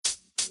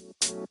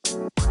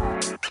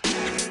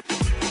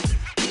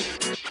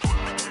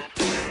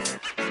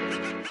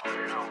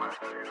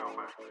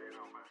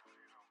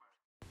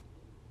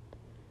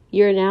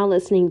You're now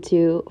listening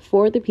to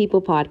For the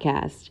People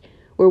podcast,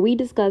 where we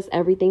discuss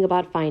everything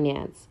about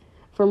finance,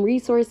 from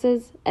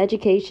resources,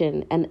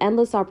 education, and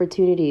endless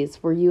opportunities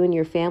for you and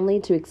your family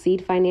to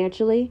exceed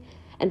financially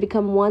and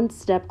become one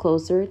step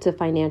closer to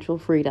financial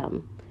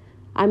freedom.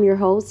 I'm your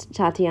host,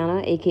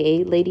 Tatiana,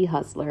 aka Lady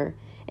Hustler,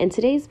 and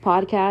today's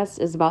podcast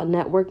is about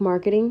network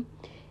marketing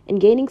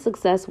and gaining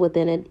success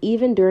within it,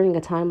 even during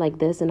a time like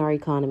this in our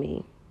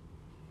economy.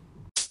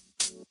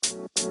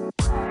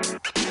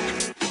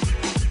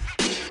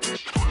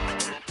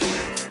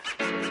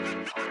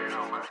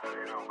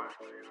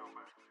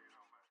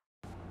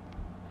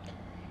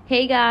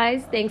 Hey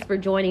guys, thanks for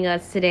joining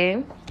us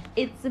today.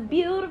 It's a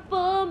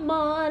beautiful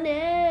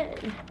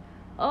morning.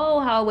 Oh,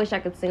 how I wish I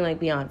could sing like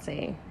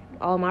Beyonce.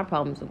 All my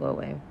problems will go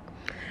away.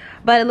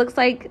 But it looks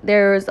like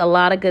there's a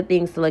lot of good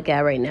things to look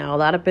at right now. A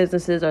lot of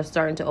businesses are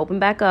starting to open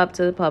back up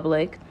to the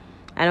public.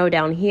 I know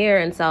down here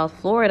in South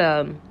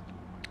Florida,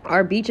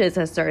 our beaches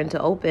have started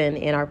to open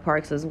in our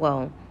parks as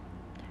well.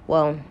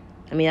 Well,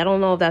 I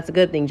don't know if that's a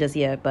good thing just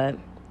yet, but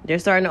they're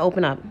starting to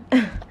open up.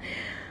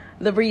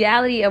 The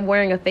reality of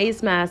wearing a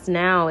face mask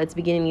now, it's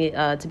beginning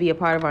to be a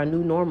part of our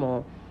new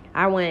normal.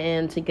 I went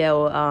in to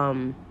go,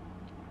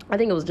 I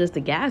think it was just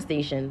a gas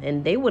station,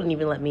 and they wouldn't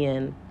even let me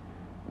in,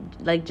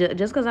 like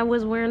just because I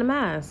was wearing a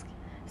mask.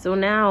 So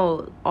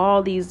now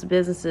all these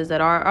businesses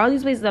all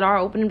these places that are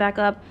opening back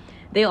up,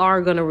 they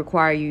are going to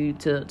require you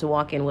to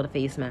walk in with a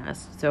face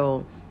mask.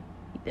 So,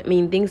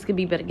 things could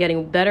be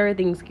getting better,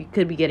 things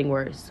could be getting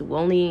worse.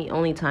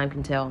 Only time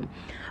can tell.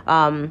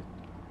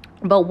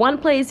 But one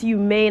place you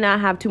may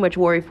not have too much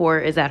worry for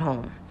is at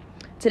home.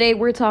 Today,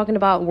 we're talking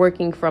about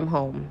working from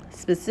home,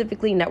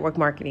 specifically network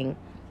marketing.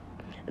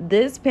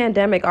 This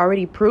pandemic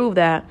already proved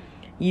that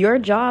your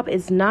job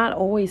is not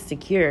always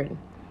secured.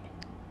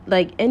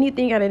 Like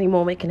anything at any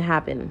moment can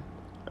happen,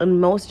 and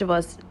most of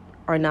us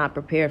are not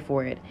prepared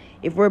for it.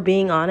 If we're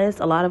being honest,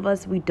 a lot of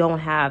us, we don't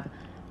have a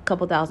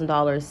couple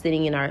 $1,000s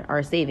sitting in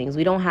our savings.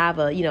 We don't have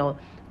a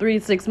 3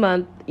 to 6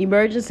 month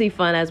emergency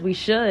fund as we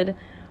should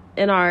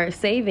in our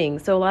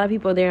savings. So a lot of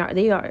people, they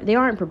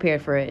aren't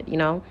prepared for it.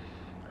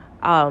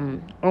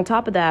 On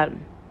top of that,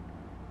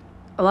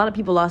 a lot of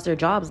people lost their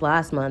jobs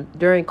last month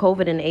during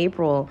COVID in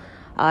April.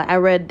 I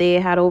read they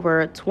had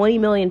over 20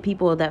 million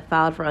people that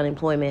filed for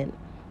unemployment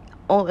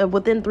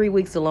within 3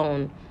 weeks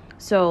alone.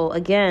 So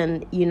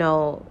again,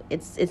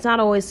 it's not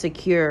always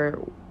secure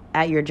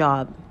at your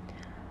job.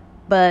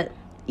 But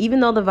even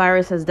though the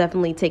virus has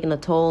definitely taken a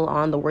toll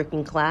on the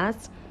working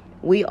class,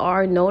 we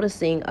are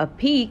noticing a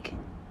peak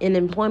in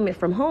employment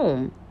from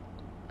home.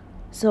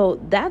 So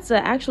that's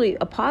actually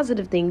a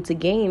positive thing to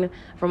gain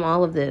from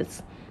all of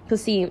this.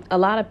 Because see, a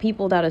lot of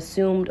people that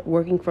assumed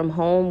working from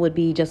home would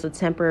be just a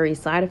temporary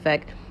side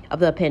effect of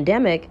the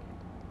pandemic,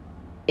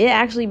 it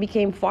actually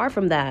became far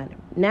from that.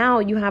 Now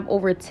you have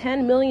over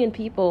 10 million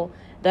people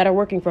that are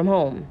working from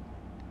home.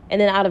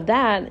 And then out of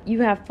that,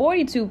 you have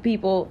 42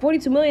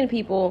 million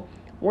people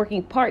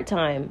working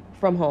part-time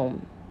from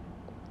home.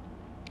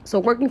 So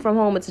working from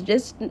home,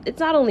 it's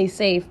not only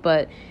safe,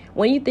 but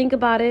when you think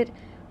about it,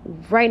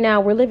 right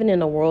now we're living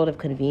in a world of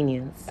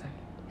convenience.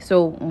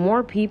 So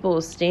more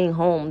people staying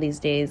home these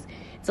days,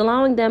 it's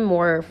allowing them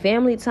more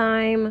family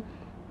time,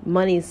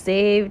 money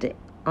saved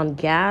on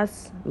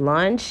gas,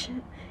 lunch,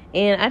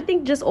 and I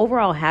think just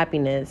overall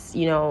happiness.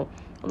 A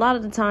lot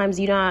of the times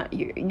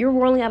you're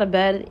rolling out of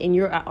bed and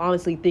you're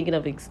honestly thinking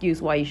of an excuse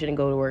why you shouldn't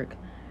go to work.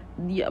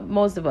 Yeah,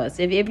 most of us,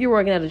 if you're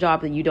working at a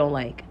job that you don't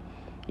like,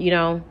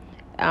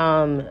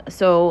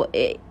 so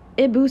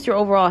it boosts your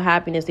overall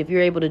happiness if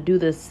you're able to do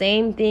the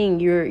same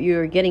thing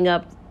you're getting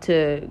up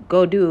to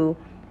go do.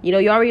 You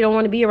already don't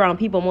want to be around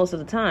people most of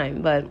the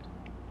time, but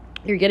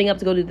you're getting up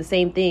to go do the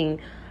same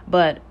thing,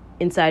 but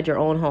inside your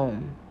own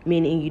home.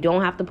 Meaning you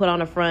don't have to put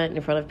on a front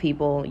in front of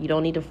people. You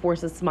don't need to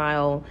force a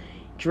smile,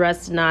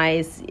 dress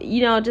nice.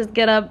 Just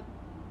get up,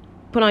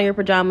 put on your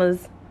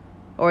pajamas,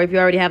 or if you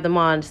already have them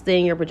on, stay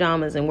in your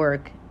pajamas and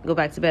work. Go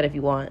back to bed if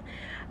you want.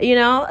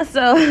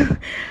 So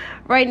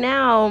right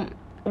now,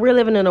 we're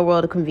living in a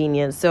world of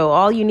convenience. So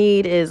all you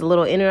need is a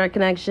little internet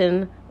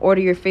connection,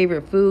 order your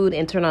favorite food,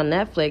 and turn on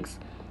Netflix,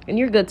 and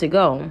you're good to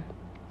go.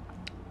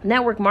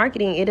 Network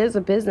marketing, it is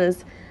a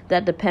business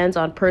that depends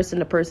on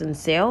person-to-person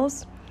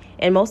sales.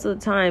 And most of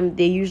the time,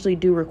 they usually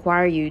do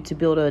require you to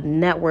build a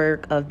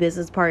network of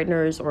business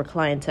partners or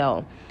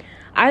clientele.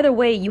 Either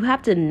way, you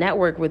have to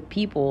network with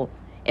people.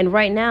 And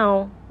right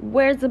now,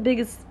 where's the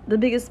biggest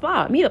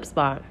spot? Meetup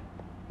spot?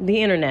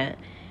 The internet.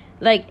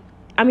 Right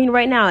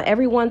now,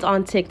 everyone's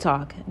on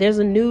TikTok. There's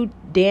a new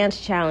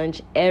dance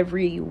challenge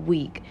every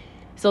week.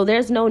 So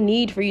there's no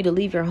need for you to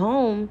leave your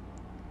home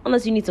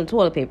unless you need some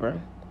toilet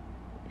paper.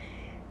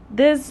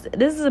 This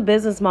is a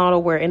business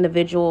model where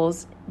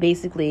individuals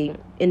basically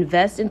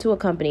invest into a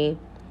company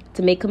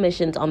to make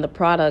commissions on the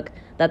product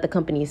that the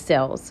company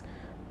sells.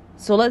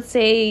 So let's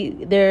say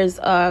there's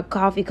a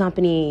coffee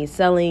company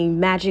selling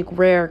magic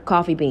rare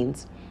coffee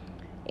beans.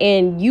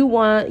 and you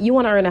want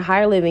to earn a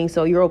higher living,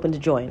 so you're open to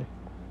join.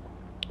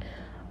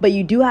 But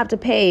you do have to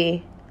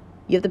pay.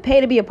 You have to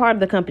pay to be a part of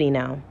the company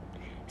now.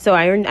 So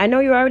I know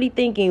you're already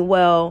thinking,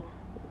 well,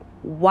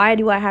 why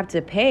do I have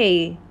to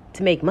pay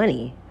to make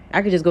money?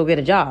 I could just go get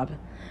a job.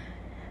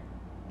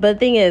 But the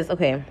thing is,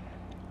 okay,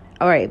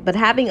 all right, but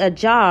having a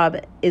job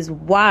is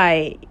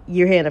why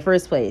you're here in the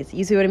first place.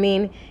 You see what I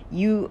mean?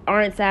 You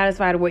aren't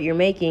satisfied with what you're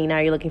making. Now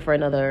you're looking for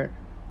another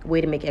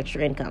way to make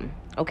extra income.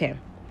 Okay.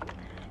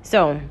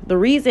 So the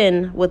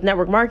reason with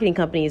network marketing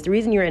companies, the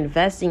reason you're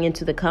investing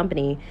into the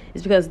company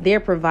is because they're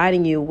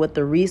providing you with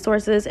the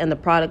resources and the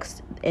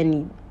products,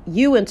 and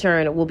you in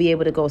turn will be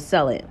able to go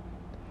sell it.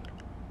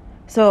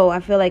 So I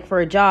feel like for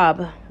a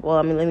job, well,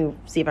 I mean, let me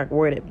see if I can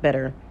word it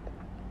better.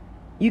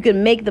 You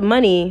can make the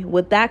money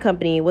with that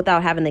company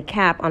without having a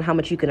cap on how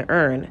much you can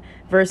earn,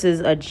 versus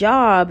a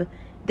job,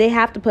 they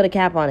have to put a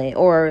cap on it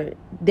or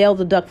they'll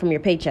deduct from your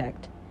paycheck.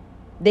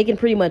 They can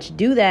pretty much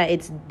do that.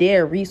 It's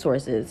their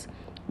resources.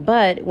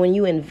 But when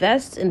you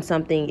invest in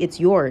something, it's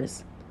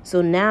yours.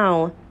 So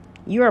now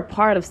you're a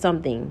part of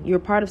something. You're a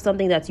part of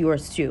something that's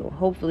yours too.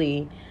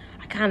 Hopefully,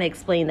 I kind of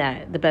explained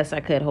that the best I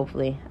could,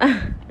 hopefully.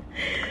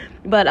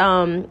 But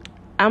I'm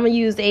going to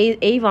use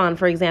Avon,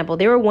 for example.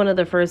 They were one of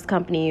the first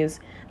companies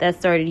that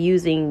started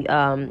using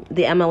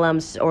the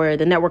MLMs or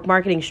the network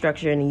marketing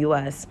structure in the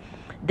U.S.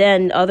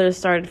 Then others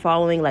started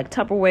following, like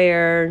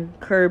Tupperware,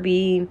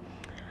 Kirby,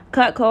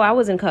 Cutco. I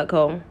was in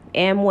Cutco,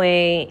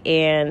 Amway,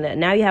 and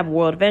now you have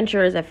World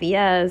Ventures,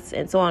 FES,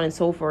 and so on and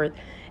so forth.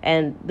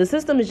 And the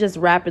system is just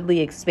rapidly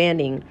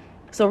expanding.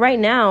 So right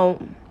now,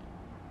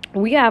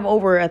 we have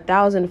over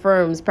 1,000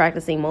 firms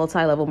practicing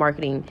multi-level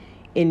marketing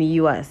in the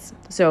U.S.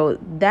 So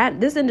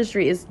this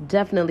industry is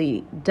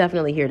definitely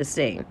here to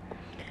stay.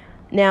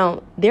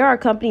 Now, there are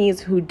companies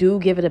who do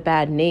give it a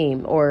bad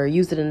name or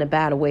use it in a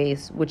bad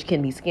ways, which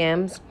can be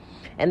scams.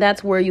 And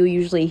that's where you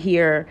usually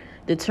hear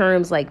the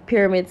terms like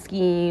pyramid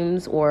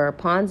schemes or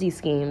Ponzi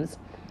schemes.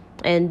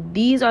 And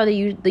these are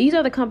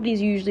the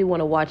companies you usually want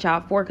to watch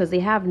out for because they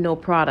have no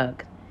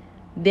product.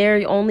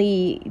 They're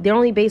only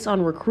based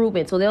on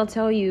recruitment. So they'll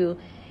tell you,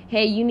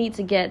 hey, you need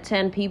to get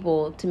 10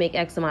 people to make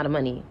X amount of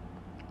money.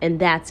 And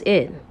that's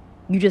it.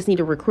 You just need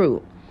to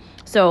recruit.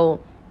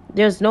 So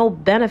there's no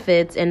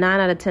benefits, and 9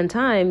 out of 10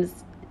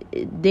 times,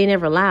 they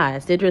never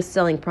last. They're just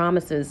selling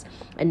promises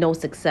and no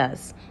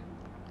success.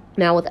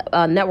 Now, with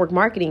network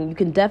marketing, you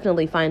can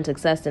definitely find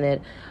success in it.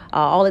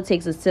 All it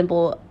takes is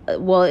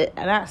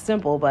not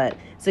simple, but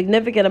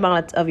significant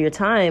amount of your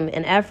time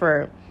and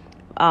effort.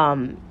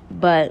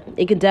 But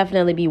it can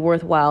definitely be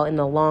worthwhile in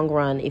the long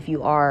run if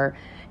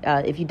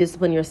you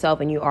discipline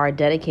yourself and you are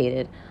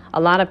dedicated. A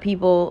lot of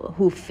people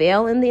who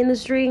fail in the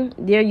industry,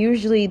 they're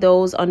usually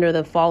those under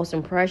the false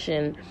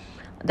impression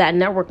that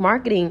network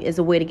marketing is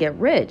a way to get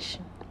rich.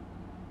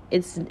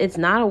 It's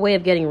not a way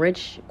of getting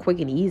rich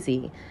quick and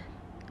easy.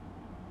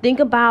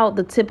 Think about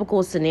the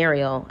typical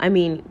scenario. I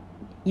mean,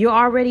 you're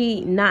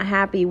already not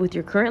happy with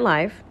your current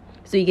life,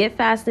 so you get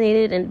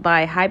fascinated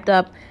by high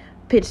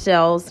pitch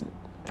sales,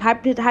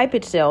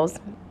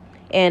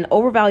 and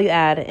overvalue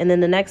ad, and then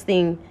the next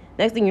thing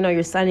you know,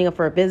 you're signing up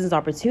for a business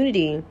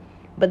opportunity.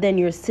 But then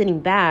you're sitting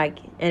back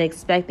and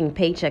expecting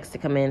paychecks to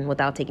come in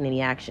without taking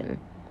any action.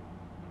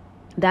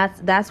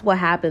 That's what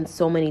happens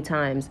so many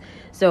times.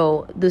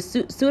 So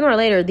sooner or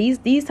later,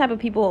 these type of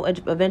people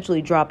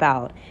eventually drop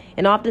out.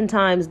 And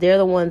oftentimes, they're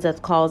the ones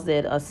that calls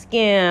it a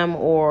scam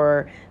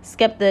or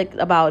skeptic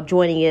about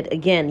joining it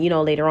again,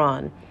 later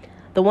on.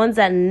 The ones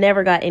that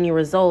never got any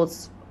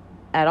results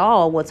at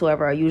all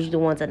whatsoever are usually the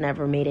ones that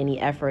never made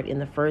any effort in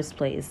the first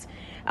place.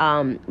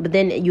 But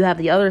then you have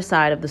the other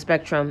side of the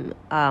spectrum,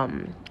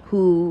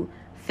 who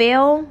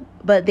fail,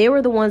 but they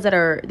were the ones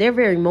they're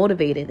very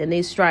motivated and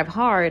they strive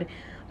hard,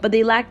 but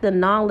they lack the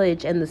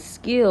knowledge and the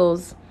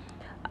skills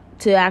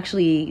to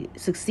actually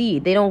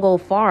succeed. They don't go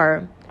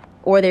far,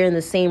 or they're in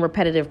the same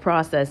repetitive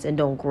process and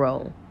don't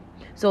grow.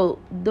 So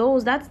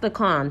that's the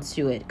cons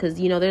to it, because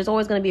there's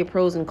always going to be a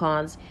pros and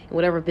cons in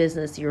whatever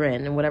business you're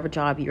in and whatever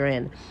job you're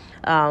in.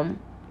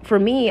 For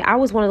me, I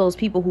was one of those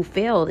people who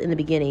failed in the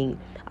beginning.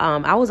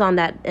 I was on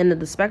that end of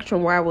the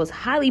spectrum where I was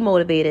highly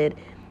motivated.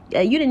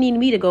 You didn't need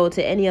me to go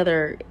to any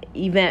other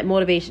event,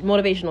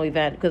 motivational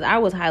event, because I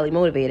was highly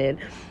motivated.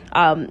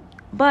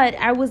 But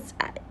I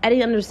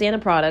didn't understand the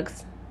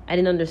products. I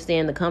didn't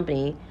understand the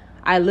company.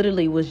 I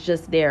literally was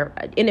just there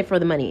in it for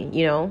the money.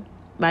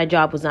 My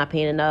job was not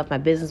paying enough. My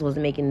business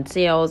wasn't making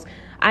sales.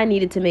 I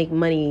needed to make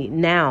money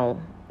now,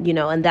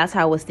 and that's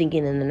how I was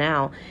thinking in the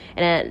now.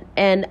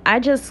 And I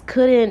just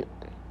couldn't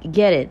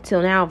get it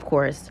till now, of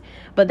course.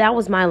 But that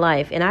was my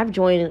life. And I've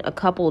joined a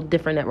couple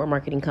different network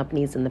marketing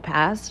companies in the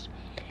past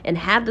and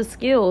had the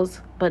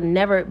skills, but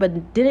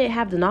didn't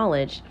have the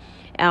knowledge.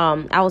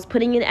 I was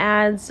putting in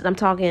ads. I'm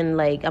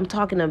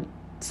talking to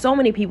so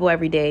many people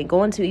every day,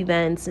 going to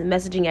events and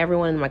messaging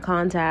everyone in my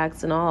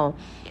contacts and all.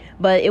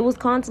 But it was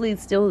constantly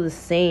still the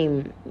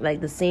same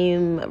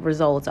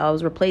results. I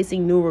was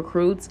replacing new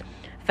recruits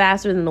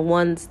faster than the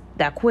ones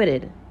that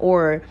quitted,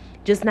 or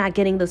just not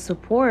getting the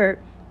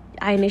support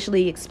I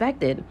initially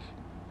expected.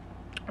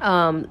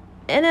 And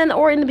then,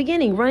 or in the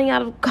beginning, running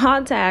out of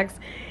contacts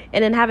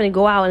and then having to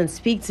go out and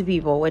speak to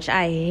people, which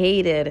I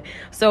hated.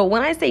 So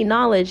when I say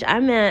knowledge, I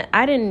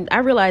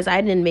realized I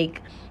didn't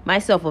make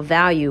myself a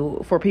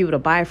value for people to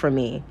buy from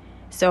me.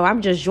 So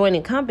I'm just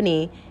joining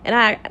company and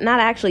I not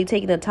actually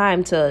taking the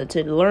time to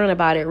learn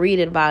about it, read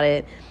about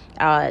it,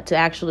 to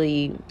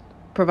actually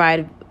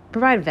provide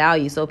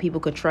value so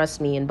people could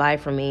trust me and buy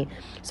from me.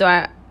 So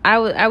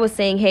I was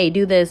saying, hey,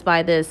 do this,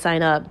 buy this,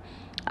 sign up.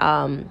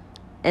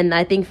 And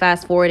I think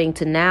fast forwarding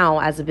to now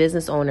as a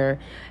business owner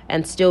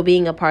and still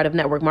being a part of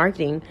network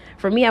marketing,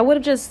 for me, I would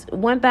have just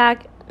went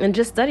back and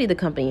just studied the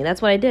company.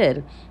 That's what I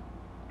did.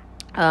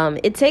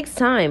 It takes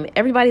time.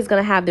 Everybody's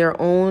going to have their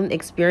own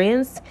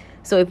experience.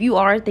 So if you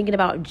are thinking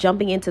about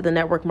jumping into the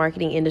network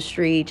marketing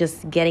industry,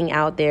 just getting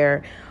out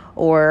there,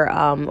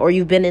 or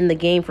you've been in the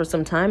game for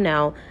some time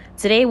now,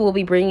 today we'll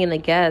be bringing in a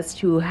guest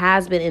who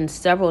has been in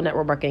several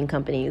network marketing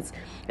companies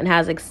and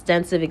has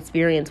extensive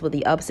experience with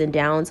the ups and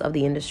downs of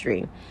the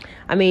industry.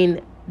 I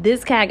mean,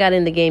 this cat got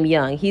in the game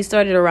young. He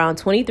started around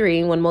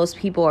 23 when most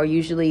people are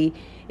usually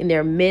in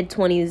their mid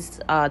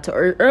 20s to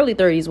early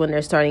 30s when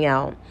they're starting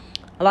out.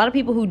 A lot of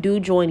people who do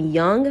join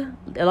young,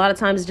 a lot of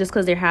times just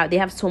because they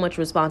have so much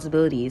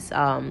responsibilities.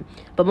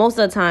 But most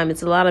of the time,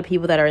 it's a lot of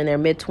people that are in their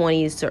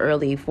mid-20s to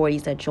early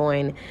 40s that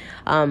join.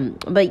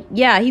 But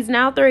yeah, he's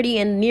now 30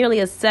 and nearly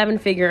a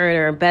 7-figure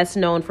earner, best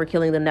known for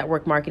killing the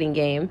network marketing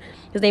game.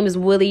 His name is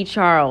Willie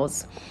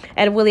Charles.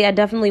 And Willie, I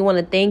definitely want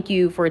to thank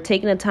you for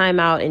taking the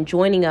time out and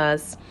joining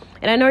us.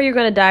 And I know you're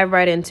going to dive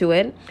right into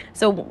it.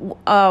 So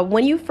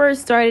when you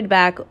first started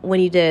back,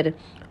 when you did,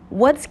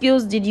 what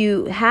skills did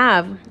you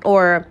have,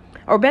 or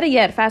better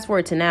yet, fast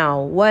forward to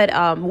now, what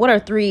are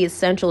 3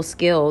 essential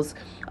skills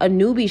a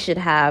newbie should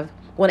have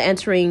when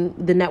entering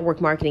the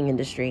network marketing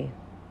industry?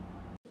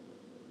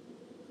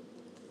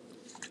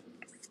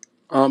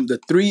 The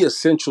 3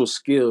 essential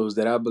skills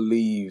that I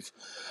believe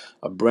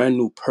a brand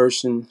new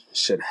person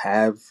should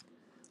have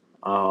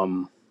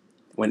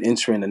when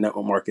entering the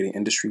network marketing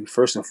industry,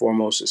 first and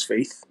foremost, is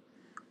faith.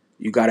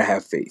 You got to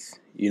have faith,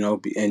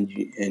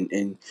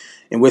 and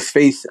with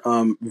faith,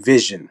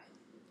 vision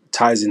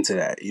ties into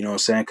that. You know what I'm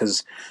saying?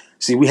 Because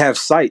see, we have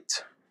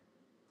sight,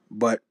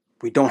 but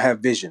we don't have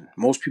vision.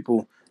 Most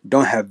people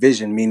don't have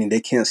vision, meaning they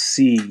can't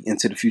see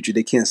into the future.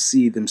 They can't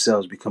see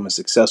themselves becoming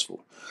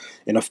successful.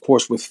 And of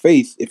course, with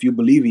faith, if you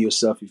believe in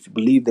yourself, if you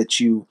believe that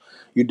you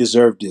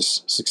deserve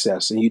this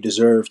success and you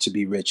deserve to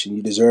be rich and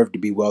you deserve to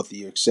be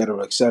wealthy, et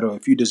cetera,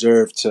 if you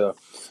deserve to,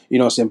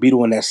 be the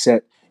one that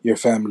set your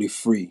family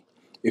free.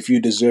 If you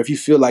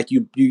feel like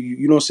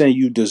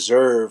you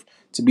deserve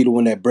to be the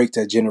one that break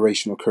that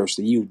generational curse,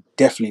 then you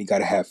definitely got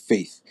to have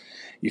faith.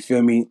 You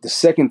feel me? The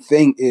second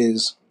thing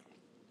is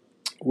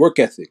work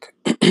ethic.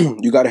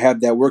 You got to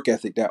have that work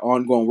ethic, that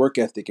ongoing work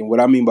ethic. And what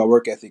I mean by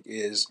work ethic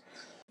is,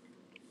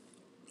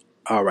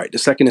 all right, the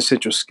second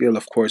essential skill,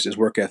 of course, is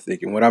work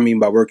ethic. And what I mean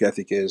by work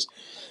ethic is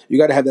you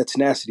got to have that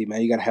tenacity,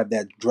 man. You got to have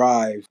that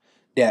drive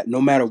that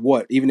no matter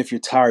what, even if you're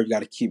tired, you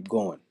got to keep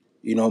going.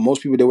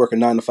 Most people, they work a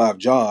 9-to-5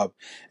 job.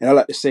 And I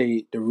like to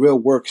say the real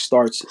work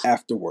starts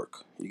after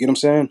work. You get what I'm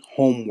saying?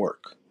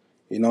 Homework.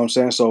 You know what I'm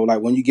saying? So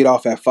like when you get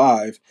off at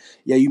 5,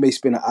 yeah, you may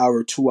spend an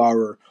hour, 2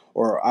 hour,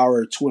 or an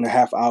hour,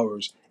 2.5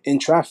 hours in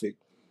traffic.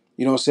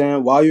 You know what I'm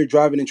saying? While you're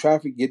driving in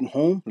traffic, getting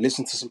home,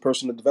 listen to some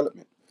personal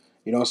development.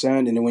 You know what I'm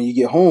saying? And then when you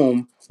get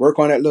home, work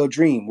on that little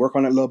dream, work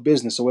on that little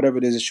business or whatever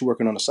it is that you're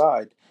working on the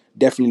side.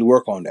 Definitely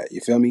work on that. You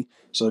feel me?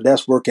 So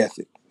that's work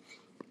ethic.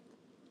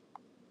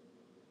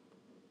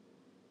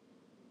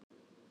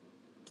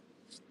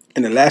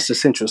 And the last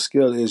essential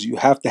skill is you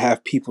have to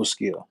have people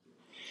skill.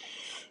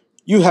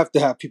 You have to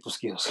have people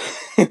skills.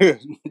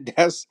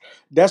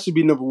 That should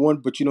be number one.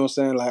 But you know what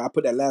I'm saying? Like I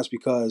put that last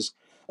because,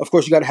 of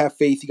course, you got to have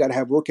faith. You got to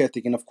have work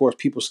ethic. And, of course,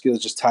 people skills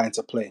just tie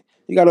into play.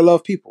 You got to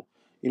love people.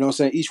 You know what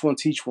I'm saying? Each one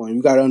teach one.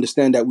 You got to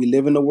understand that we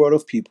live in the world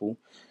of people.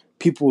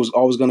 People is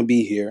always going to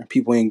be here.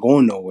 People ain't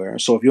going nowhere.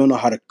 So if you don't know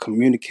how to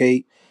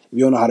communicate, if you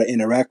don't know how to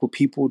interact with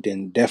people,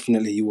 then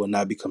definitely you will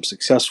not become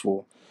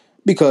successful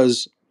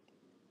because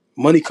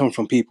money comes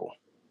from people.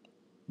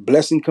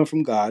 Blessing comes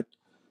from God.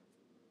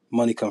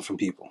 Money comes from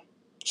people.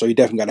 So you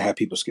definitely got to have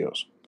people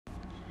skills.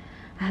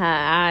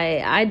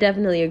 I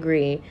definitely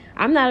agree.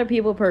 I'm not a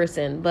people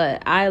person,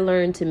 but I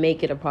learned to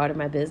make it a part of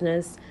my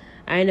business.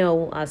 I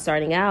know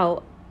starting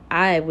out,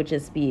 I would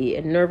just be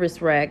a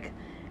nervous wreck.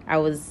 I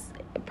was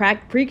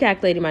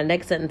pre-calculating my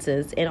next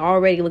sentences and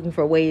already looking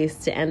for ways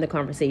to end the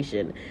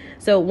conversation.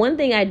 So one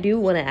thing I do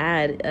want to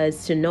add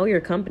is to know your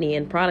company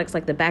and products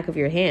like the back of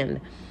your hand.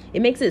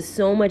 It makes it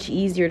so much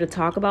easier to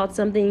talk about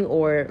something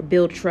or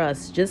build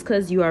trust just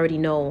because you already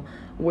know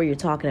what you're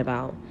talking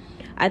about.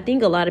 I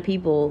think a lot of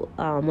people,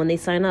 when they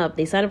sign up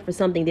for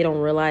something they don't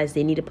realize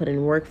they need to put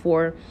in work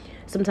for,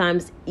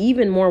 sometimes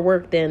even more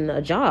work than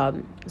a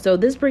job. So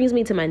this brings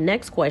me to my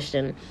next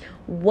question.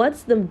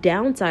 What's the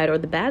downside or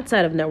the bad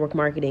side of network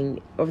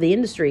marketing of the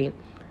industry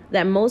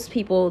that most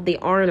people, they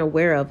aren't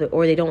aware of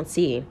or they don't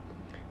see?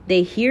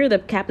 They hear the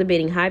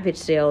captivating high-pitched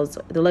sales,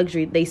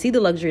 they see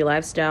the luxury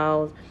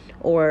lifestyle,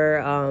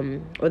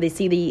 or they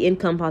see the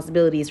income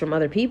possibilities from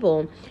other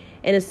people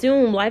and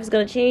assume life's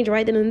going to change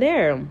right then and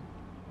there.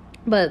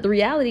 But the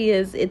reality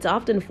is, it's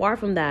often far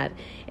from that.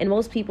 And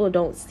most people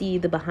don't see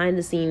the behind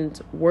the scenes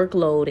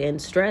workload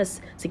and stress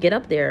to get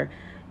up there.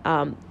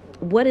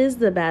 What is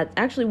the bad?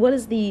 Actually,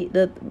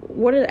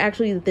 what are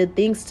actually the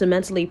things to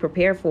mentally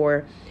prepare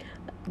for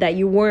that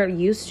you weren't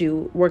used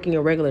to working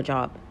a regular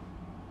job?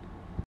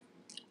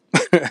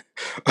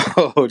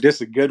 Oh, this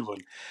is a good one.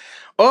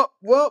 Oh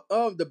well,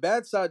 the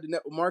bad side to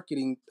network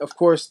marketing, of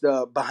course,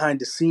 the behind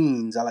the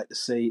scenes, I like to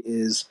say,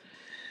 is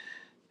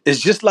it's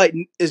just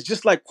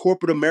like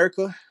corporate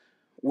America,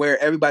 where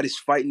everybody's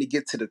fighting to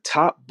get to the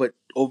top, but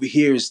over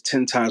here is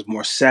 10 times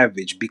more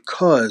savage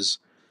because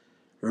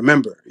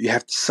remember, you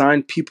have to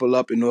sign people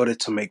up in order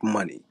to make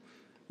money.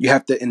 You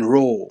have to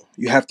enroll,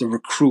 you have to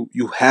recruit,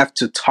 you have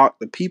to talk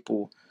to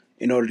people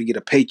in order to get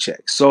a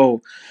paycheck.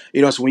 So,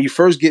 so when you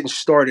first getting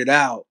started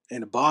out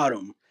in the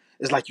bottom,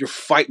 it's like you're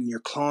fighting, you're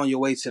clawing your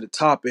way to the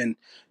top, and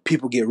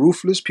people get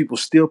ruthless, people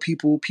steal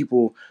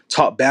people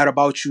talk bad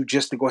about you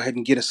just to go ahead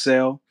and get a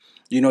sale.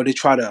 They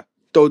try to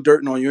throw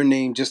dirt on your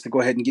name just to go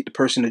ahead and get the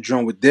person to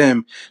join with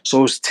them.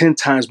 So it's 10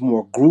 times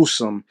more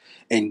gruesome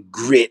and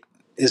grit.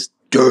 It's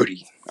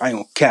dirty. I ain't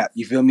gonna cap.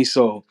 You feel me?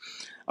 So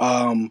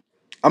I'm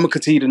gonna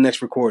continue the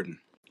next recording.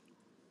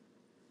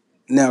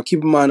 Now,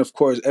 keep in mind, of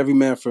course, every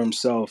man for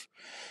himself.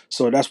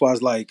 So that's why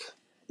it's like,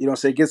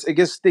 it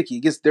gets sticky,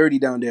 it gets dirty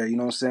down there. You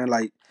know what I'm saying?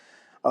 Like,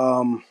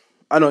 um,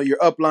 I know your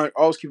upline.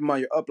 Always keep in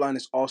mind your upline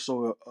is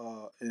also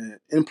an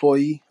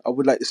employee. I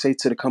would like to say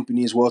to the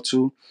company as well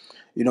too.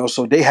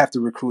 So they have to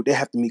recruit. They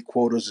have to meet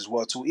quotas as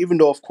well too. Even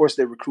though, of course,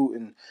 they recruit,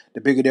 and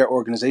the bigger their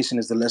organization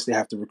is, the less they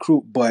have to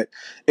recruit. But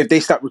if they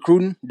stop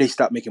recruiting, they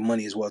stop making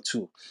money as well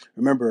too.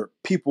 Remember,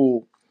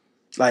 people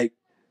like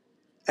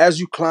as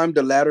you climb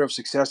the ladder of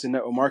success in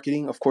network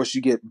marketing, of course,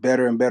 you get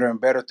better and better and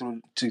better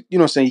through to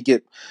what I'm saying,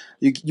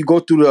 you go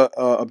through the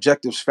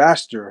objectives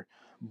faster,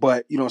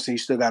 but what I'm saying, you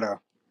still gotta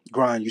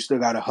grind, you still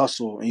gotta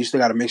hustle, and you still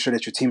gotta make sure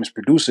that your team is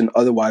producing.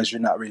 Otherwise,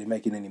 you're not really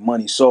making any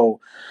money. So,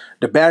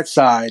 the bad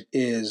side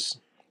is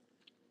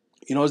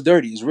it's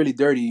dirty. It's really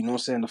dirty. You know what I'm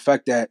saying? The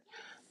fact that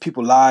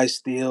people lie,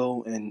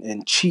 steal,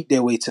 and cheat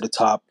their way to the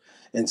top,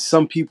 and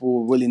some people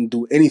are willing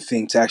to do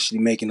anything to actually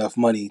make enough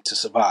money to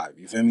survive.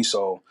 You feel me?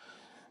 So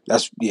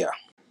that's yeah.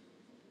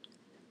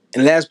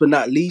 And last but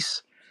not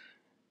least,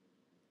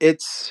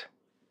 it's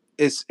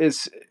it's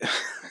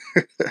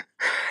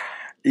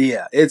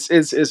yeah,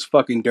 it's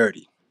fucking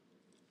dirty.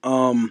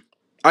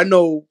 I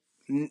know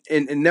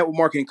in network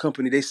marketing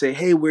company they say,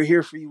 "Hey, we're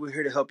here for you. We're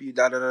here to help you."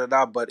 Da da da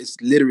da. But it's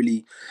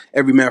literally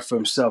every man for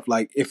himself.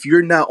 Like if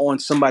you're not on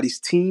somebody's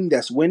team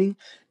that's winning,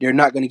 they're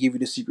not going to give you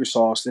the secret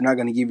sauce. They're not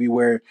going to give you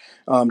where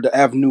the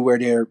avenue where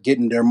they're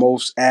getting their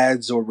most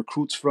ads or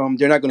recruits from.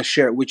 They're not going to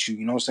share it with you.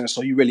 You know what I'm saying?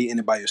 So you really in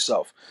it by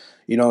yourself.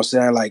 You know what I'm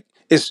saying? Like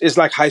it's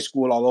like high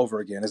school all over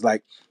again. It's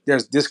like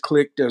there's this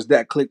clique, there's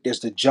that clique,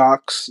 there's the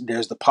jocks,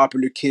 there's the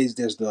popular kids,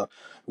 there's the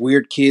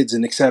weird kids,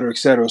 and et cetera, et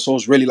cetera. So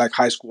it's really like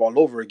high school all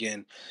over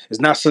again. It's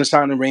not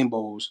sunshine and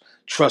rainbows.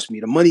 Trust me,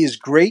 the money is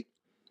great.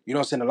 You know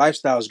what I'm saying? The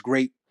lifestyle is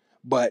great,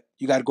 but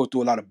you got to go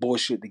through a lot of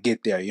bullshit to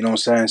get there. You know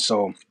what I'm saying?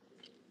 So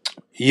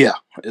yeah,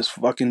 it's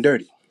fucking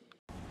dirty.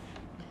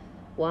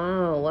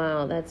 Wow,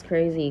 wow, that's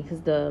crazy.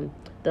 Because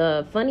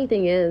the funny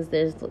thing is,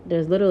 there's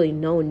literally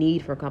no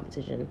need for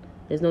competition.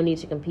 There's no need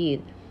to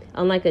compete.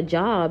 Unlike a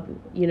job,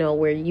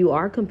 where you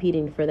are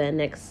competing for that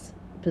next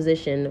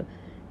position,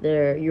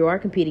 there you are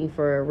competing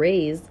for a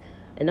raise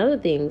and other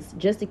things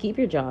just to keep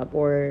your job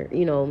or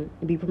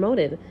be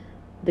promoted.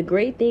 The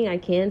great thing I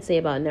can say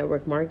about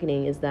network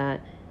marketing is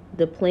that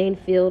the playing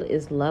field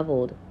is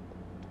leveled.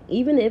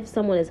 Even if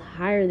someone is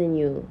higher than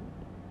you,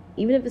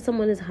 even if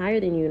someone is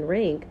higher than you in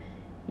rank,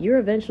 you're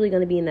eventually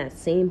going to be in that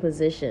same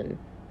position.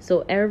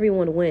 So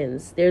everyone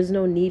wins. There's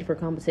no need for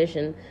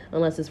competition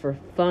unless it's for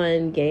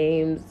fun,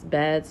 games,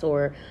 bets,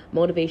 or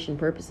motivation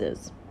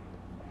purposes.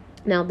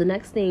 Now, the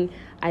next thing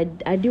I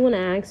do want to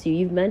ask you,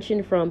 you've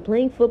mentioned from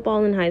playing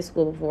football in high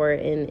school before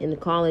in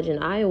college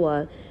in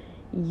Iowa,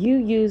 you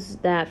use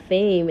that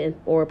fame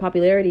or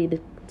popularity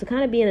to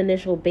kind of be an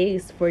initial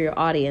base for your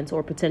audience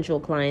or potential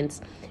clients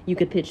you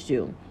could pitch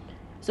to.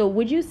 So,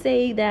 would you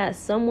say that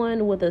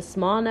someone with a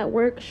small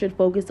network should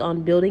focus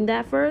on building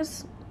that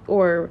first,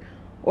 or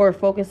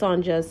focus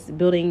on just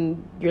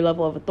building your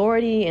level of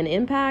authority and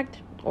impact,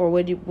 or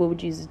what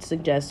would you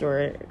suggest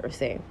or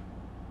say?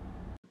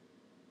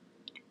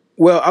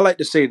 Well, I like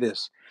to say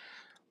this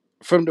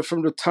from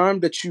the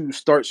time that you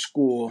start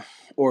school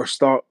or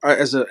start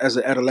as an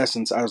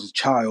adolescent, as a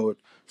child,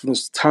 from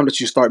the time that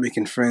you start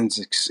making friends,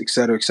 et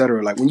cetera, et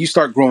cetera. Like when you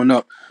start growing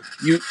up,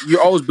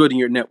 you're always building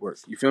your network.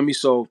 You feel me?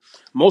 So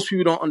most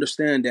people don't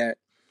understand that.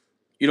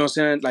 You know what I'm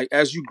saying? Like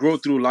as you grow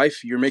through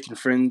life, you're making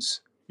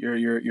friends,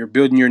 you're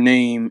building your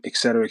name, et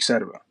cetera, et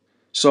cetera.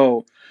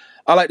 So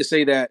I like to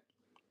say that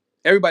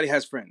everybody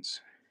has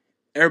friends.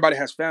 Everybody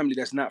has family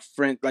that's not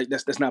friend, like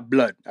that's not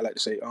blood. I like to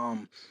say.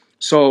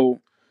 So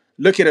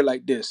look at it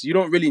like this. You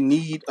don't really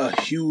need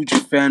a huge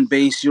fan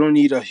base. You don't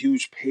need a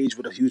huge page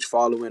with a huge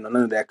following or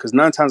none of that. Because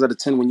 9 times out of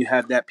 10, when you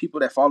have that,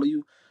 people that follow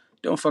you,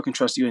 they don't fucking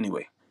trust you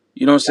anyway.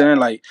 You know what I'm saying?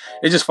 Like,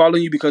 they just follow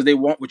you because they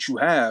want what you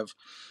have,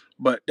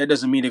 but that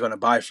doesn't mean they're going to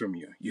buy from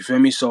you. You feel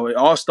me? So it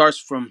all starts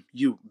from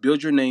you.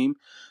 Build your name.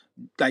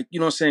 Like, you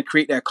know what I'm saying?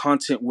 Create that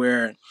content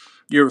where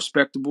you're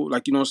respectable.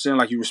 Like, you know what I'm saying?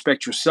 Like, you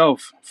respect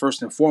yourself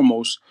first and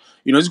foremost.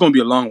 You know, it's going to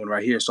be a long one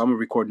right here. So I'm going to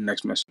record the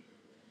next message.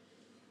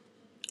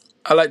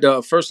 I like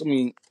the first. I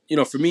mean, you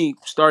know, for me,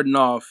 starting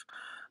off,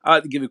 I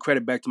like to give it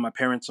credit back to my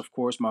parents, of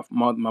course, my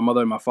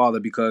mother and my father,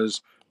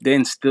 because they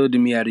instilled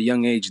in me at a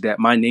young age that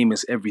my name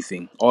is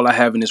everything. All I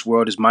have in this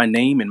world is my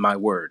name and my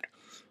word.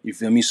 You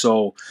feel me?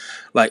 So,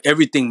 like,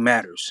 everything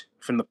matters,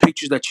 from the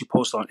pictures that you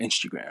post on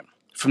Instagram,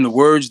 from the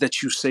words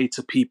that you say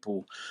to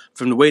people,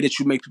 from the way that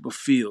you make people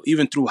feel,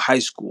 even through high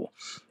school.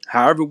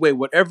 However way,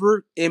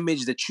 whatever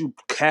image that you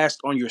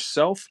cast on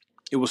yourself,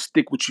 it will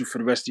stick with you for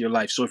the rest of your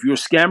life. So if you're a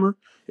scammer,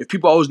 if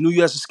people always knew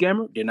you as a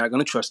scammer, they're not going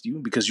to trust you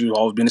because you've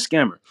always been a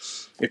scammer.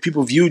 If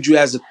people viewed you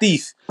as a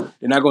thief,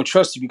 they're not going to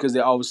trust you because they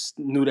always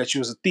knew that you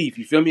was a thief.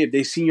 You feel me? If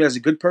they seen you as a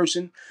good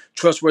person,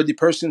 trustworthy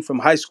person from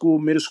high school,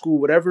 middle school,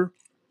 whatever,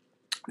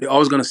 they're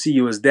always going to see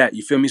you as that.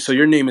 You feel me? So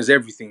your name is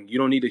everything. You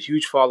don't need a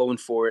huge following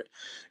for it.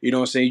 You know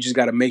what I'm saying? You just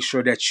got to make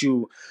sure that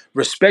you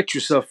respect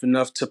yourself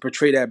enough to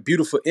portray that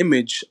beautiful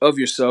image of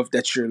yourself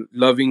that you're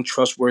loving,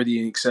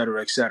 trustworthy, et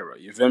cetera, et cetera.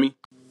 You feel me?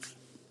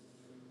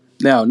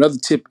 Now, another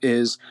tip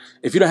is,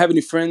 if you don't have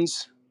any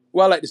friends,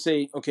 well, I like to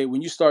say, okay,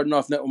 when you're starting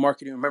off network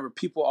marketing, remember,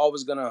 people are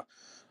always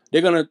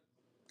they're gonna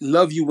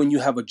love you when you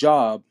have a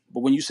job,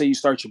 but when you say you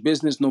start your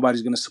business,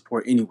 nobody's gonna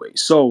support anyway.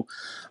 So,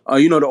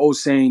 you know the old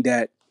saying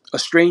that a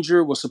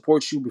stranger will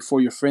support you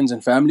before your friends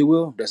and family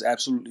will. That's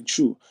absolutely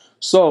true.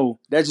 So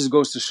that just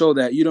goes to show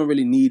that you don't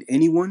really need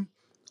anyone.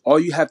 All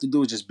you have to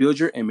do is just build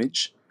your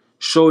image,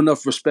 show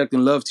enough respect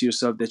and love to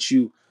yourself that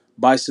you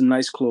buy some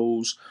nice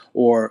clothes,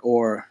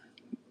 or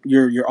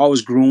you're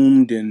always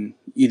groomed, and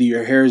either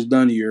your hair is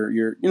done, or you're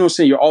you know what I'm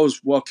saying, you're always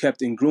well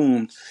kept and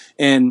groomed,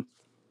 and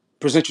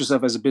present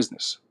yourself as a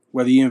business.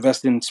 Whether you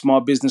invest in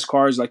small business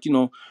cards, like, you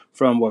know,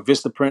 from what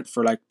Vistaprint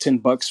for like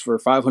 $10 for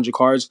 500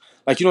 cards,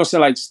 like, you know what I'm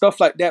saying, like stuff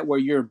like that, where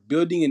you're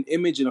building an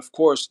image, and of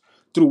course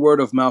through word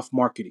of mouth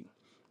marketing.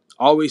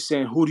 Always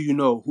saying, who do you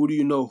know? Who do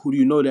you know? Who do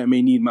you know that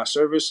may need my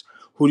service?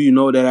 Who do you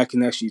know that I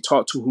can actually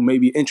talk to who may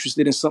be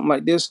interested in something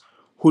like this?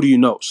 Who do you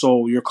know?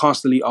 So you're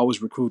constantly always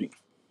recruiting.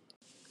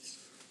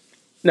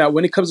 Now,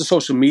 when it comes to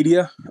social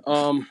media,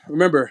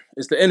 remember,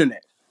 it's the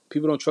internet.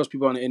 People don't trust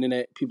people on the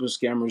internet. People are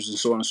scammers and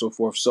so on and so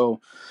forth.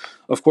 So,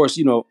 of course,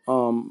 you know,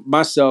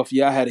 myself,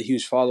 yeah, I had a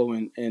huge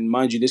following. And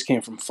mind you, this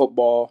came from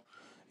football,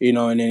 you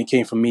know, and then it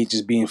came from me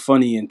just being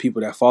funny and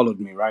people that followed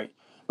me, right?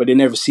 But they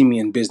never see me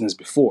in business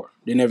before.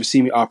 They never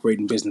see me operate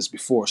in business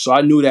before. So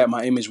I knew that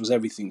my image was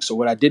everything. So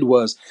what I did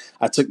was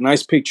I took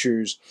nice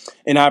pictures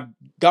and I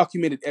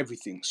documented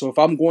everything. So if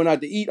I'm going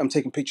out to eat, I'm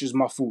taking pictures of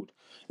my food.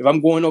 If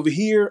I'm going over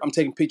here, I'm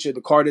taking a picture of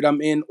the car that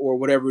I'm in or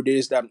whatever it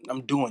is that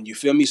I'm doing. You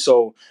feel me?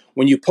 So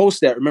when you post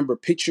that, remember,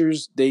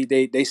 pictures, they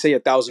say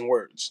 1,000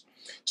 words.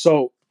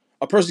 So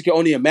a person can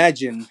only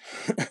imagine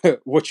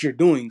what you're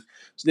doing.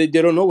 So they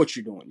don't know what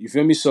you're doing. You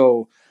feel me?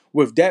 So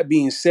with that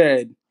being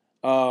said,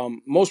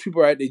 most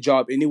people are at their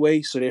job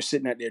anyway, so they're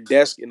sitting at their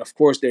desk, and of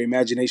course their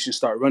imagination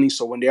start running.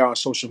 So when they're on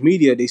social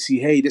media, they see,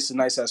 hey, this is a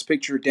nice ass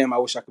picture. Damn, I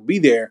wish I could be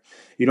there.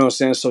 You know what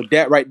I'm saying? So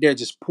that right there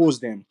just pulls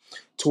them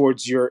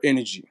towards your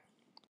energy.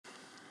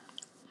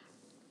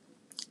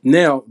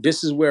 Now,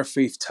 this is where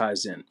faith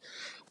ties in.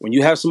 When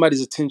you have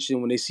somebody's attention,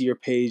 when they see your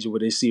page or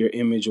when they see your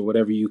image or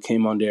whatever, you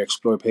came on their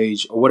explore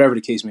page or whatever the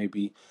case may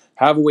be,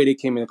 however way they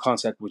came into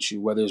contact with you,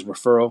 whether it's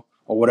referral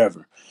or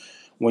whatever,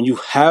 when you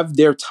have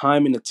their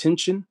time and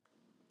attention,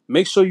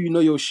 make sure you know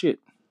your shit.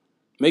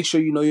 Make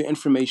sure you know your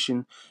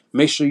information.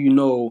 Make sure you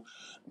know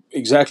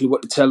exactly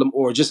what to tell them,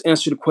 or just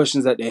answer the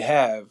questions that they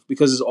have,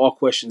 because it's all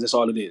questions. That's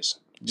all it is.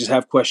 Just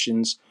have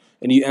questions,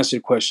 and you answer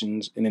the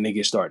questions, and then they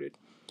get started.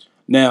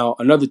 Now,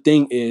 another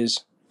thing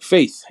is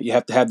faith. You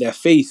have to have that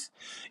faith,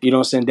 you know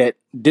what I'm saying, that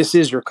this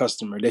is your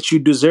customer, that you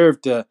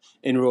deserve to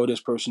enroll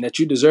this person, that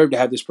you deserve to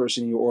have this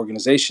person in your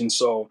organization.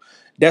 So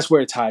that's where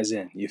it ties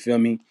in. You feel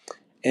me?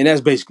 And that's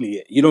basically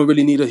it. You don't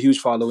really need a huge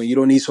following. You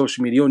don't need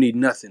social media. You don't need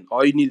nothing.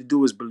 All you need to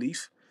do is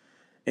belief,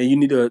 and you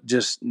need to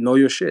just know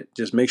your shit.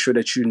 Just make sure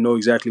that you know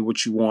exactly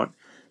what you want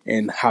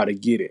and how to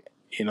get it,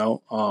 you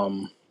know?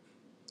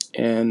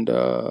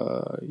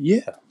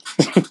 Yeah.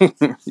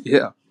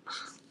 Yeah.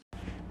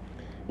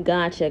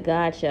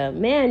 Gotcha.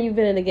 Man, you've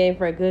been in the game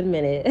for a good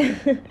minute.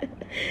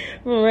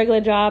 From a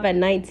regular job at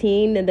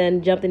 19 and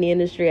then jumped in the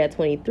industry at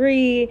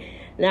 23.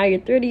 Now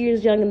you're 30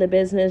 years young in the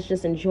business,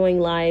 just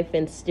enjoying life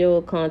and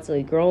still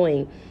constantly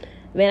growing.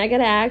 Man, I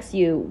gotta ask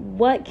you,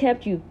 what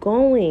kept you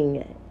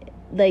going?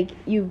 Like,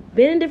 you've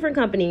been in different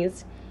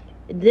companies,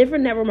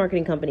 different network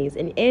marketing companies,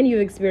 and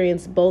you've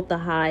experienced both the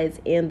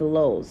highs and the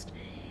lows.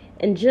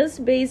 And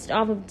just based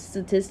off of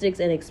statistics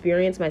and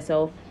experience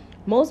myself,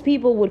 most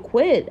people would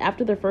quit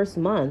after their first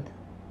month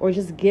or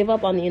just give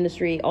up on the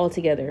industry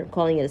altogether,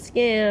 calling it a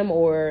scam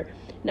or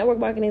network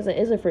marketing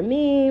isn't for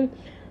me.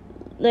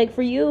 Like,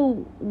 for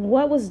you,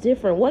 what was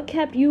different? What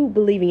kept you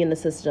believing in the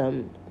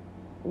system?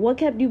 What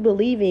kept you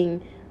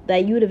believing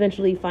that you would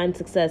eventually find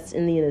success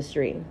in the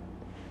industry?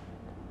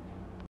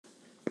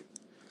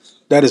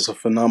 That is a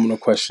phenomenal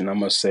question, I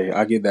must say.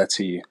 I give that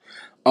to you.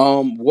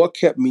 What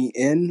kept me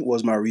in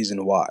was my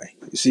reason why.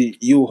 You see,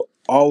 you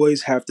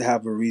always have to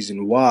have a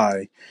reason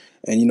why.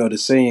 And you know, the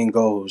saying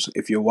goes,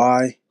 if your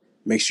why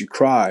makes you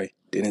cry,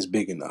 then it's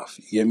big enough.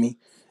 You get me?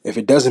 If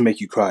it doesn't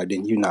make you cry,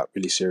 then you're not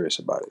really serious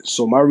about it.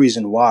 So my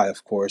reason why,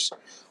 of course,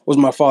 was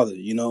my father. I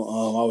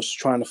was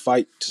trying to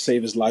fight to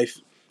save his life,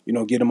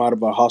 get him out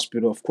of a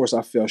hospital. Of course,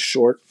 I fell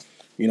short.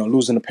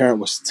 Losing a parent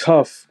was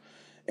tough.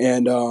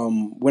 And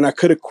when I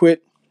could have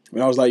quit,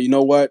 when I was like, you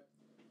know what?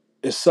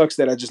 It sucks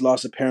that I just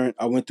lost a parent.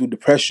 I went through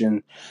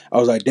depression. I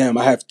was like, damn,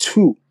 I have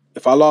two.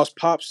 If I lost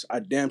pops,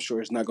 I damn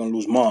sure it's not gonna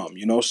lose mom.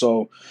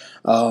 So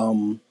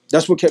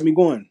that's what kept me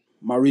going.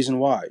 My reason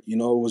why, it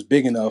was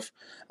big enough.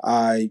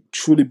 I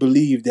truly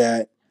believed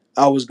that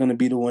I was gonna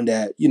be the one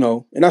that,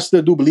 and I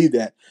still do believe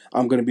that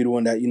I'm gonna be the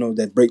one that,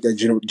 that break that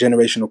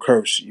generational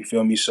curse. You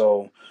feel me?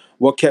 So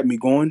what kept me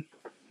going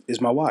is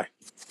my why.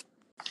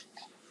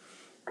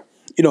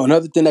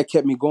 Another thing that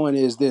kept me going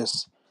is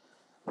this.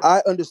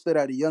 I understood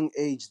at a young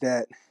age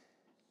that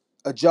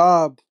a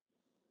job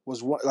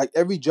was one, like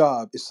every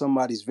job is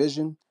somebody's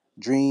vision,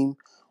 dream,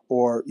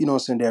 or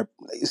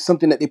it's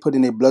something that they put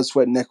in their blood,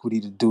 sweat, and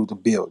equity to do to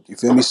build. You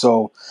feel me?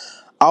 So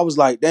I was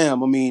like,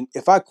 damn. I mean,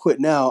 if I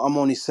quit now, I'm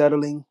only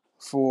settling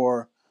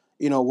for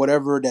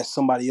whatever that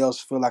somebody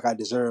else feel like I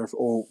deserve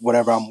or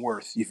whatever I'm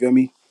worth. You feel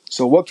me?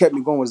 So what kept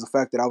me going was the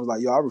fact that I was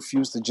like, yo, I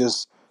refuse to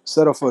just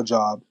settle for a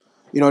job.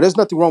 There's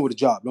nothing wrong with a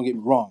job. Don't get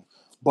me wrong,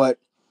 but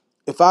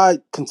if I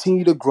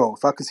continue to grow,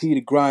 if I continue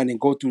to grind and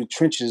go through the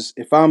trenches,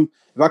 if I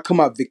come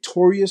out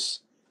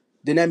victorious,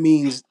 then that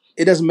means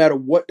it doesn't matter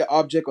what the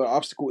object or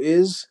obstacle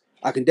is.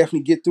 I can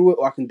definitely get through it,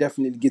 or I can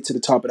definitely get to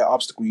the top of that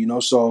obstacle.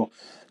 So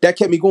that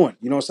kept me going.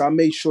 So I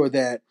made sure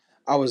that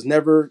I was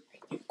never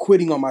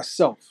quitting on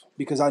myself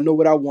because I know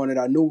what I wanted,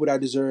 I knew what I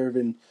deserved,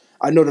 and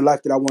I know the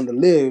life that I wanted to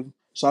live.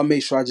 So I made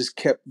sure I just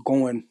kept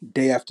going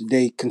day after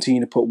day,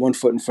 continue to put one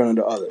foot in front of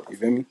the other. You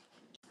feel me?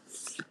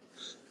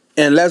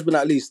 And last but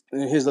not least,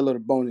 and here's a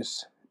little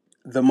bonus: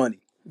 the money.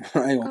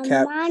 I ain't gonna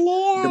cap.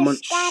 The money.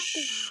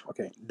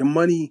 Okay, the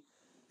money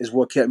is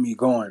what kept me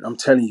going. I'm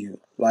telling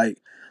you. Like,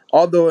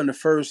 although in the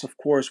first, of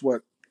course,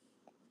 3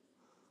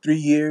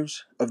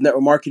 years of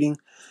network marketing,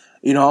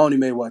 I only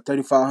made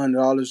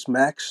 $3,500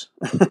 max.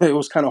 It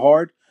was kind of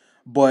hard,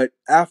 but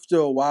after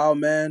a while,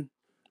 man,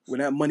 when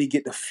that money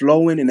get to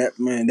flowing, and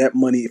that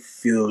money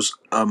feels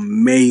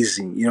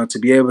amazing. To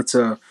be able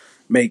to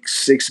make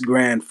 6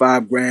 grand,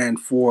 5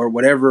 grand for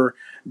whatever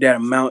that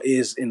amount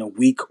is in a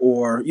week,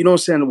 or what I'm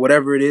saying,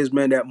 whatever it is,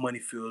 man, that money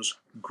feels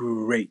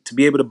great. To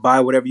be able to buy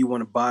whatever you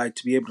want to buy,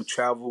 to be able to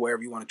travel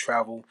wherever you want to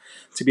travel,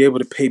 to be able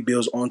to pay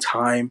bills on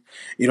time,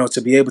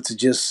 to be able to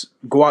just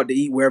go out to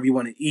eat wherever you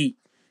want to eat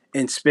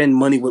and spend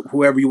money with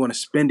whoever you want to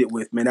spend it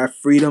with, man. That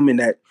freedom and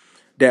that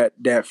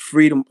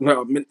freedom.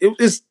 Well,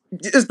 it's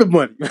the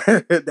money.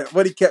 That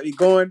money kept me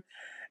going,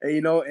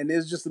 and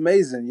it's just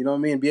amazing. You know what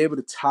I mean? Be able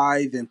to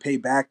tithe and pay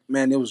back,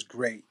 man. It was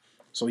great.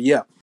 So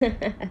yeah.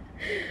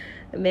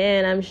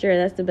 Man, I'm sure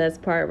that's the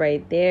best part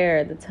right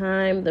there. The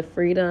time, the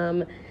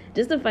freedom,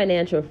 just the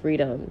financial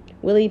freedom.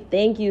 Willie,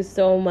 thank you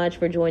so much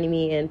for joining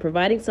me and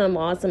providing some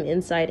awesome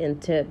insight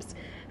and tips.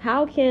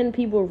 How can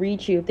people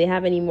reach you if they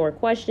have any more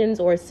questions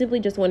or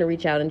simply just want to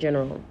reach out in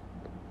general?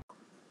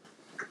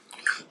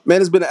 Man,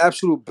 it's been an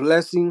absolute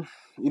blessing.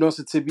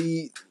 So to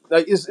be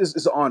like, it's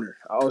an honor.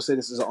 I always say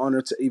this is an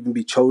honor to even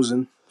be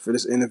chosen for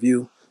this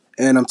interview,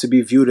 and to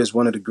be viewed as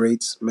one of the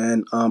greats,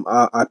 man.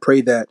 I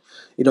pray that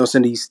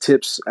some of these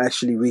tips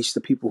actually reach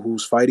the people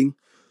who's fighting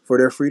for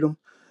their freedom,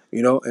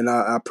 and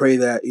I pray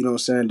that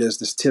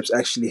this tips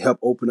actually help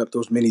open up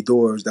those many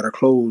doors that are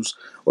closed,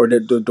 or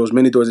that those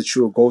many doors that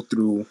you will go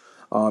through.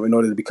 In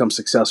order to become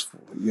successful,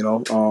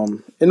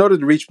 in order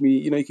to reach me,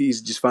 you can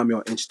easily just find me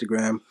on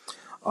Instagram.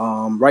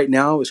 Right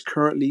now it's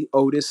currently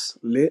Otis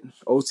Litt,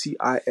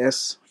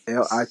 OtisLitt.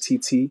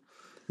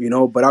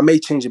 But I may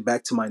change it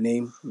back to my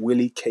name,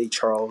 Willie K.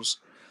 Charles.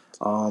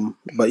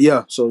 But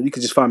yeah, so you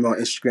can just find me on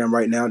Instagram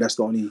right now. That's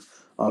the only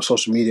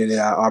social media that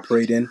I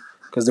operate in,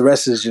 because the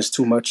rest is just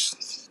too much.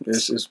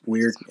 It's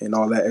weird and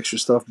all that extra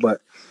stuff.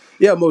 But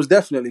yeah, most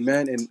definitely,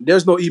 man. And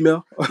there's no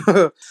email,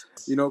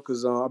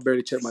 because I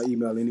barely check my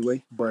email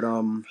anyway. But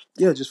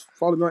yeah, just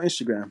follow me on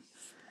Instagram.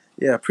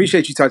 Yeah,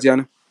 appreciate you,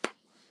 Tatiana.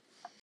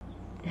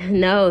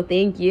 No,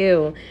 thank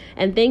you.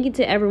 And thank you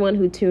to everyone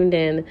who tuned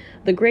in.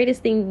 The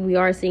greatest thing we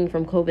are seeing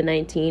from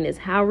COVID-19 is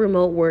how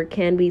remote work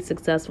can be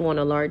successful on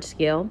a large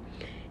scale.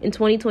 In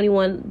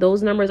 2021,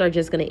 those numbers are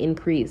just going to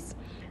increase.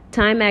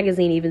 Time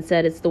magazine even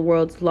said it's the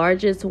world's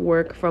largest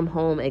work from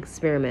home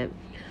experiment.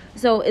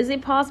 So, is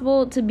it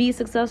possible to be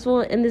successful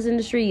in this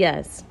industry?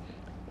 Yes.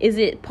 Is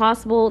it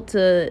possible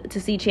to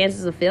see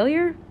chances of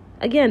failure?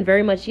 Again,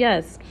 very much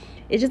yes.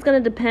 It's just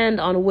going to depend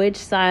on which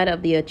side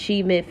of the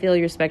achievement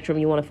failure spectrum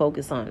you want to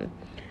focus on.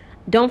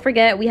 Don't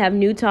forget, we have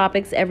new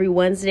topics every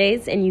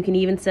Wednesdays, and you can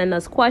even send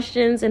us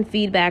questions and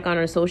feedback on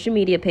our social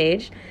media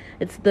page.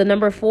 It's the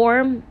number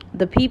 4,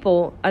 the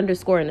people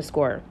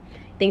 __.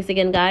 Thanks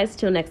again, guys.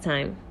 Till next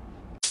time.